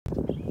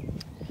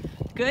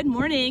Good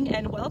morning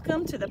and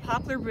welcome to the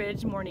Poplar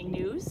Bridge Morning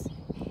News.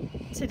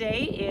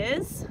 Today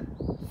is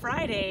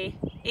Friday,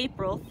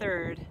 April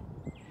 3rd.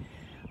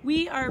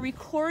 We are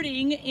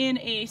recording in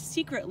a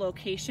secret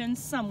location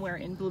somewhere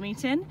in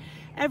Bloomington.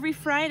 Every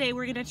Friday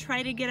we're going to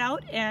try to get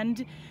out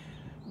and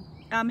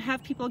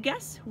have people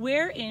guess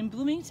where in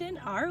Bloomington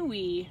are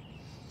we.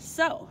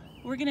 So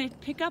we're going to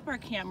pick up our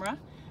camera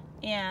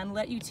and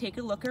let you take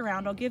a look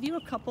around. I'll give you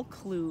a couple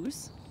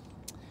clues.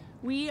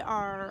 We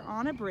are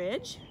on a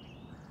bridge.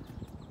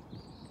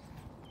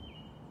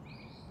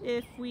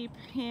 If we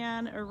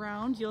pan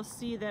around, you'll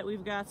see that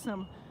we've got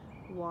some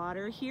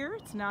water here.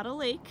 It's not a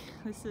lake.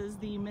 This is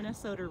the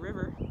Minnesota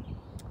River.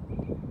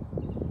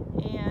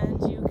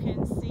 And you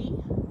can see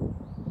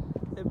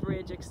the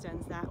bridge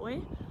extends that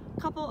way. A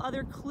couple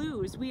other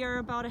clues. We are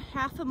about a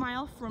half a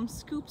mile from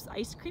Scoops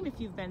Ice Cream, if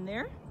you've been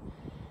there.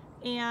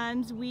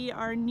 And we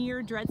are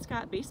near Dred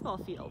Scott baseball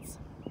fields.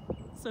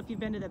 So if you've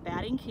been to the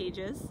batting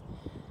cages,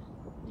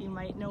 you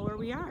might know where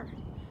we are.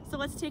 So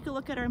let's take a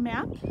look at our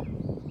map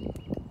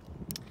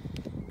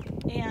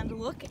and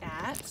look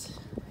at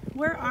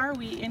where are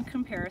we in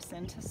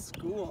comparison to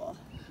school.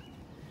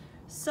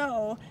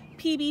 So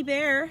PB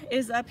Bear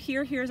is up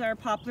here. Here's our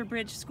Poplar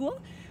Bridge School.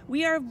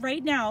 We are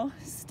right now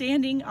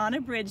standing on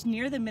a bridge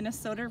near the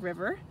Minnesota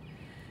River,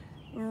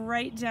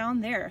 right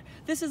down there.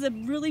 This is a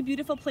really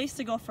beautiful place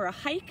to go for a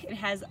hike. It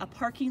has a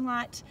parking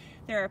lot.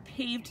 There are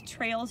paved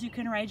trails. You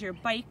can ride your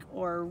bike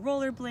or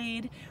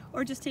rollerblade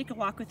or just take a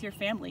walk with your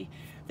family.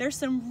 There's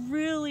some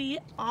really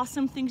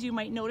awesome things you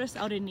might notice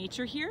out in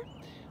nature here.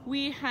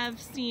 We have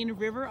seen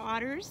river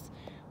otters,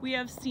 we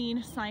have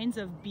seen signs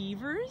of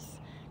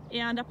beavers,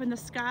 and up in the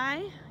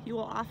sky you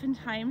will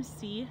oftentimes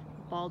see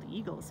bald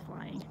eagles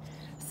flying.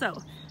 So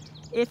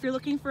if you're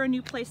looking for a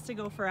new place to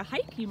go for a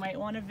hike, you might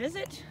want to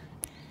visit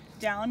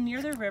down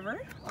near the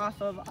river off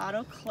of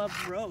Auto Club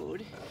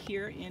Road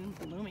here in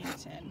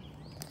Bloomington.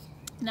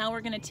 Now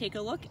we're going to take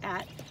a look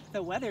at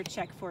the weather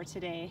check for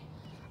today.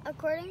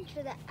 According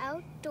to the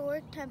outdoor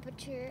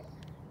temperature,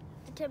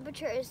 the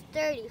temperature is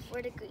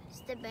 34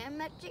 degrees. The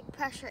barometric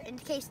pressure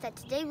indicates that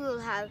today we will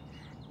have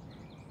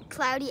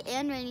cloudy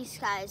and rainy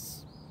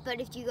skies.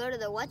 But if you go to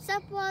the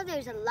WhatsApp wall,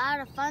 there's a lot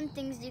of fun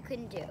things you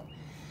can do.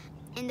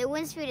 And the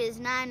wind speed is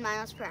 9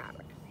 miles per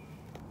hour.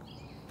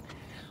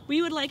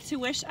 We would like to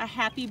wish a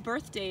happy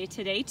birthday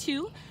today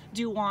to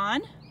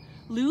Duwan,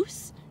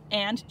 Luce,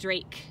 and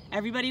Drake.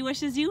 Everybody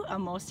wishes you a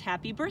most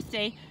happy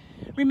birthday.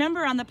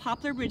 Remember, on the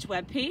Poplar Bridge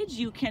webpage,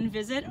 you can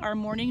visit our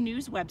morning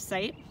news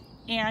website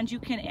and you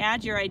can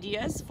add your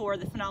ideas for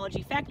the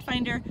Phonology Fact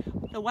Finder,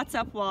 the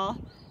WhatsApp wall,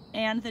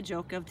 and the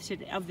joke of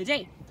the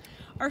day.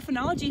 Our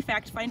Phonology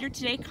Fact Finder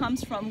today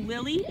comes from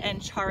Lily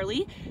and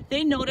Charlie.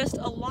 They noticed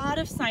a lot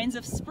of signs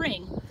of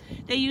spring.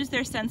 They used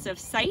their sense of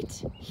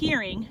sight,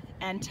 hearing,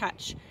 and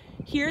touch.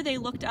 Here they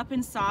looked up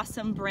and saw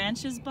some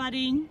branches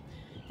budding.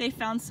 They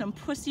found some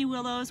pussy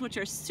willows, which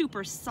are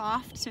super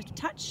soft to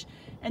touch,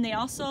 and they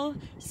also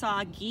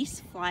saw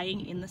geese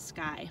flying in the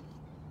sky.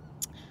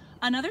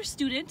 Another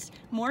student,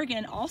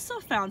 Morgan, also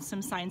found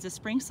some signs of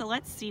spring, so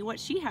let's see what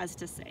she has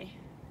to say.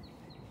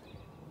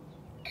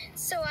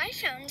 So I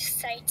found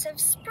signs of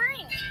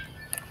spring.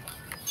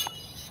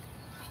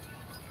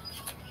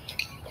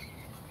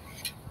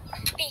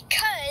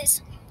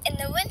 Because in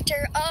the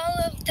winter all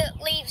of the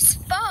leaves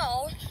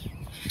fall,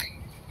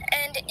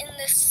 and in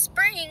the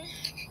spring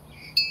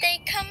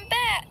they come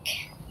back.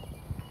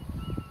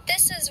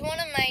 This is one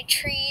of my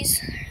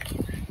trees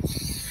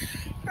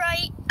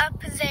right up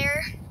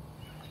there.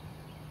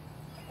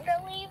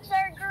 The leaves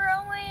are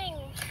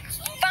growing.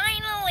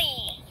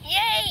 Finally!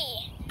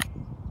 Yay!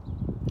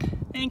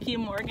 Thank you,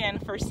 Morgan,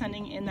 for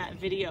sending in that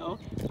video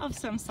of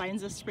some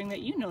signs of spring that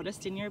you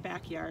noticed in your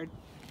backyard.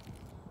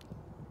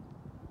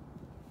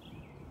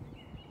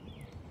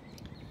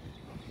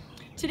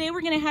 Today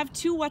we're going to have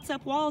two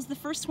WhatsApp walls. The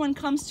first one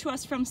comes to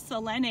us from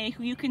Selene,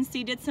 who you can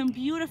see did some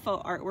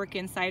beautiful artwork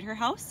inside her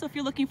house. So if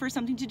you're looking for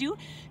something to do,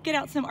 get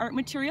out some art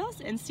materials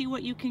and see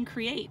what you can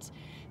create.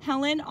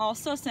 Helen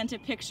also sent a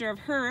picture of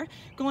her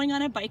going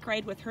on a bike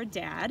ride with her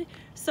dad.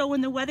 So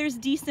when the weather's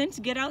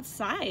decent, get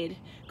outside,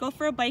 go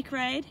for a bike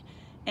ride,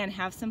 and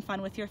have some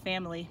fun with your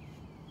family.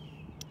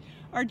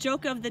 Our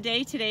joke of the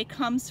day today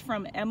comes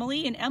from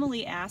Emily, and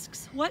Emily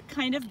asks, what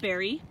kind of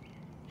berry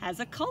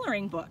has a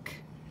coloring book?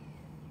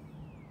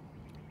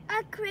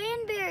 A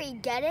cranberry,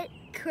 get it?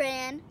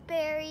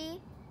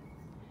 Cranberry.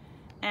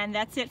 And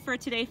that's it for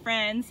today,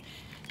 friends.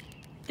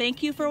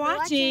 Thank you for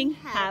watching.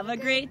 Have a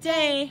great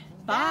day.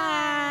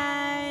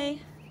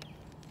 Bye.